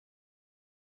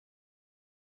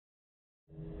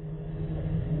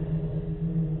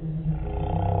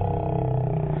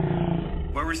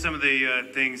were some of the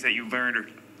things that you learned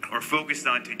or focused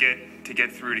on to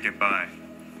get through, to get by?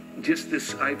 Just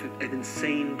this, I have an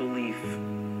insane belief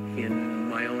in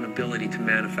my own ability to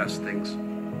manifest things.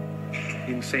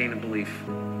 Insane belief,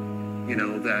 you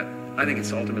know, that I think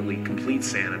it's ultimately complete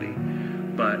sanity,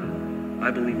 but I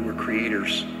believe we're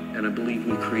creators, and I believe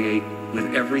we create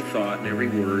with every thought and every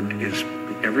word.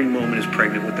 Every moment is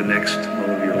pregnant with the next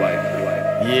moment of your life.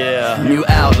 Yeah, new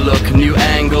outlook, new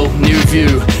angle, new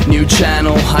view, new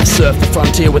channel. I surf the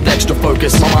frontier with extra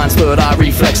focus. My mind's third eye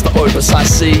reflects the opus. I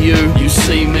see you, you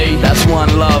see me. That's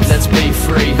one love, let's be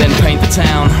free. Then paint the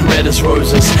town red as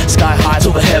roses. Sky high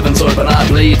till the heavens open. I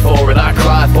bleed for it, I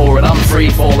cry for it. I'm free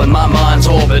falling, my mind's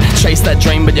orbit. Chase that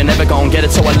dream, but you're never gonna get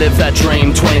it, so I live that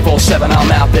dream 24/7.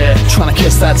 I'm out there trying to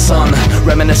kiss that sun,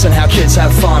 reminiscing how kids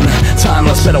have fun.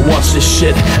 Timeless, better watch this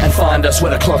shit and find us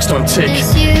where the clocks don't tick.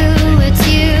 It's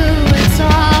you, it's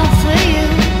all for you.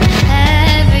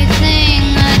 Everything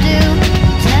I do,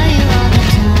 tell you all the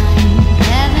time.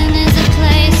 Heaven is a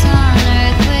place on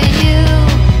earth with you.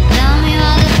 Tell me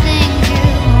all the things you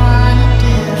wanna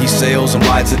do. He sails and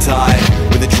rides the tide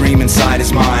with a dream inside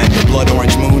his mind. The blood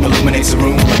orange moon illuminates the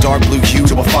room from a dark blue hue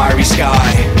to a fiery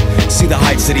sky. See the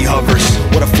heights that he hovers.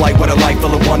 What a flight, what a life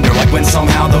full of wonder. Like when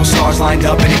somehow those stars lined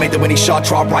up and he made the winning shot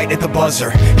drop right at the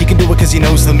buzzer. He can do it cause he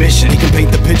knows the mission. He can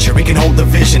paint the picture, he can hold the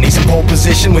vision. He's in pole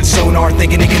position with sonar,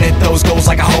 thinking he can hit those goals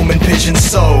like a homing pigeon.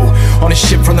 So, on a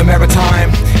ship from the maritime,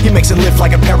 he makes it lift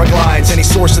like a paraglides. And he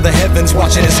soars to the heavens,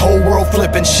 watching his whole world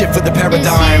flip and shift with the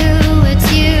paradigm.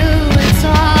 It's you, it's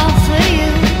all for you.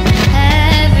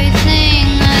 Everything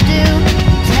I do,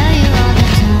 tell you all the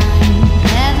time.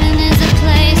 Heaven is a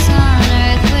place on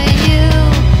earth with you.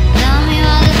 Tell me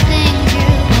all the things you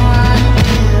wanna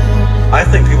do. I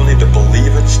think people need to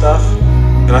believe in stuff,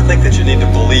 and I think that you need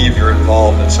to believe you're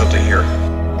involved in something here.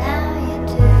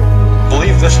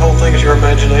 Believe this whole thing is your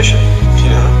imagination, you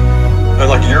know? And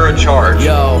like you're in charge.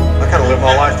 Yo, I kind of live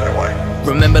my life that way.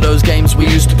 remember those games we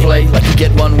used to play? Like you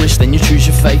get one wish, then you choose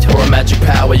your fate, or a magic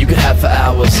power you could have for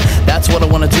hours. That's what I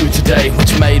wanna do today,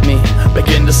 which made me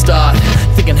begin to start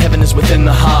thinking heaven is within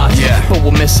the heart. Yeah, but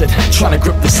we'll miss it, trying to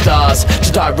grip the stars,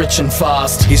 to die rich and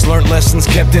fast. He's learned lessons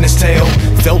kept in his tail,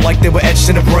 felt like they were etched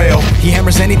in a braille. He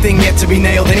hammers anything yet to be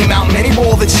nailed, any mountain, any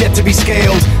wall that's yet to be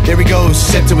scaled. There he goes,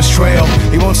 set to his trail.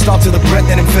 He won't stop till the breath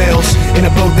in him fails. In a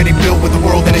boat that he built with the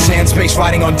world in his hands, space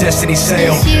riding on destiny's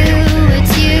sail.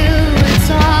 It's you, it's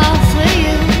all for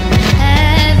you.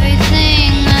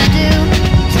 Everything I do,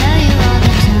 tell you all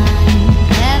the time.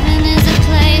 Heaven is a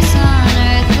place on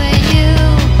earth with you.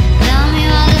 Tell me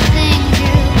all the things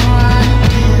you wanna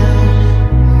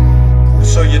do.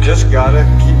 So you just gotta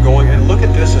keep going and look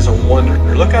at this as a wonder.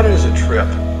 Look at it as a trip.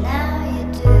 Now you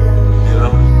do. You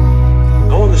know?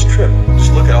 Go on this trip.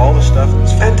 Just look at all the stuff.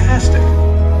 It's fantastic.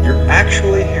 You're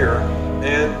actually here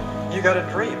and you got a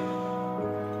dream.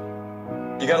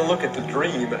 You got to look at the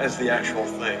dream as the actual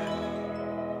thing.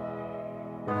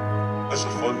 That's the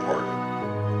fun part.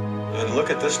 And look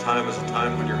at this time as a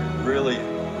time when you're really,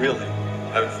 really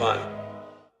having fun.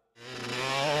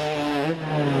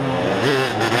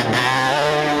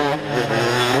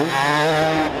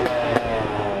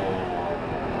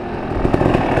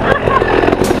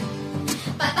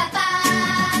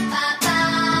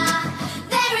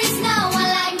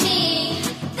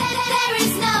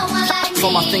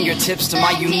 From my fingertips to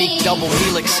my unique double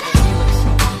helix.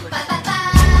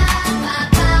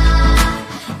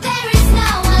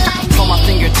 From my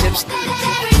fingertips.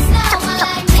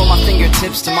 From my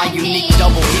fingertips to my unique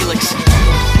double helix.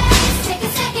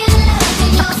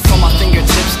 From my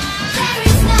fingertips.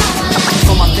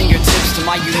 From my fingertips to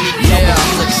my unique double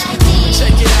helix.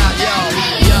 Check it out, yo,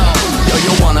 yo. Yo,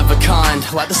 you're one of a kind,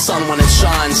 like the sun when it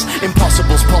shines.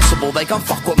 Impossible's possible, they can't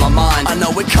fuck with my mind. I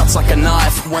know it cuts like a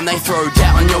knife when they throw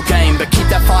doubt on your game, but keep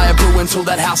that fire brewing till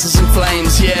that house is in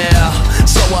flames, yeah.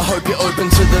 So I hope you're open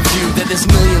to the view that there's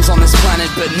millions on this planet,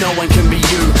 but no one can be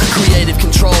you. Creative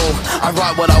control, I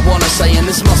write what I wanna say, and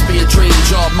this must be a dream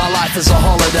job. My life is a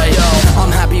holiday, yo.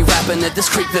 I'm happy rapping at this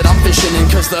creek that I'm fishing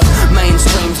in, cause the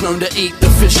mainstream's known to eat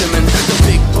the fishermen. The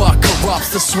big buck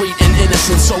corrupts the sweet and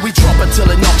innocent, so we drop it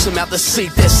till it knocks them out the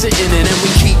seat they're sitting in, and we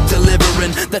keep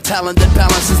delivering the talent that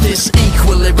balances this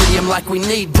equilibrium like we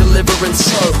need deliverance.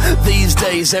 So these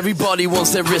days everybody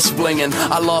wants their wrist blinging.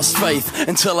 I lost faith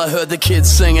until I heard the kids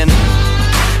singing.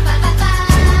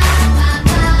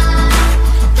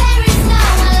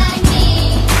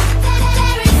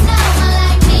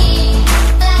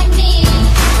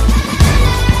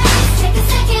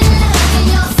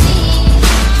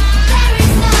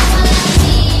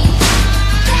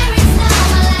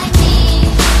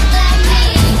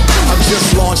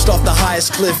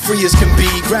 highest cliff, free as can be.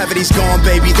 Gravity's gone,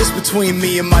 baby, this between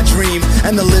me and my dream.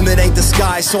 And the limit ain't the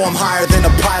sky, so I'm higher than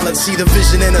a pilot. See the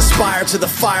vision and aspire to the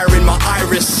fire in my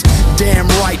iris. Damn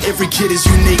right, every kid is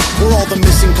unique. We're all the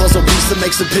missing puzzle piece that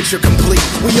makes the picture complete.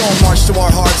 We all march to our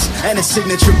hearts and its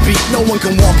signature beat. No one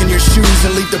can walk in your shoes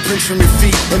and leave the prints from your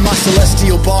feet. In my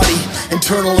celestial body,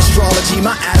 internal astrology,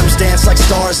 my atoms dance like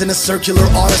stars in a circular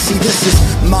odyssey. This is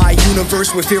my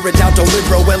universe with fear and doubt don't live,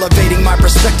 bro. Elevating my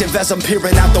perspective as I'm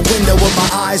peering out the window with my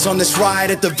eyes on this ride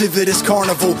at the vividest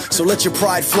carnival. So let your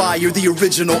pride fly, you're the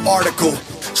original article.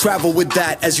 Travel with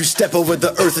that as you step over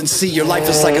the earth and see. Your life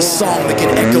is like a song that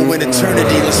can echo in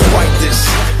eternity. Let's write this.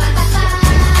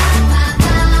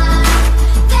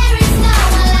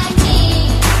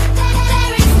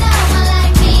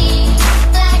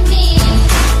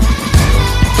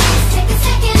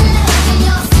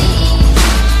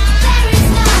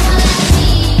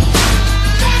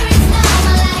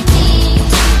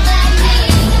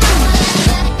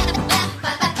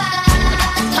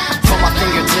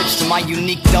 My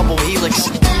unique double helix.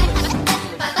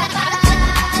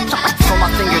 From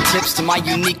my fingertips to my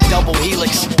unique double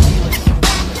helix.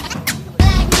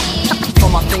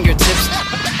 From my fingertips.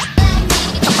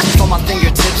 From my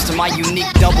fingertips to my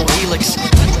unique double helix.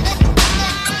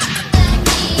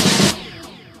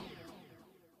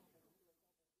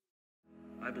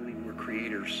 I believe we're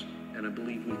creators, and I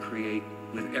believe we create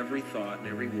with every thought and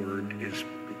every word.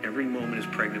 Every moment is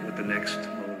pregnant with the next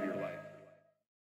moment.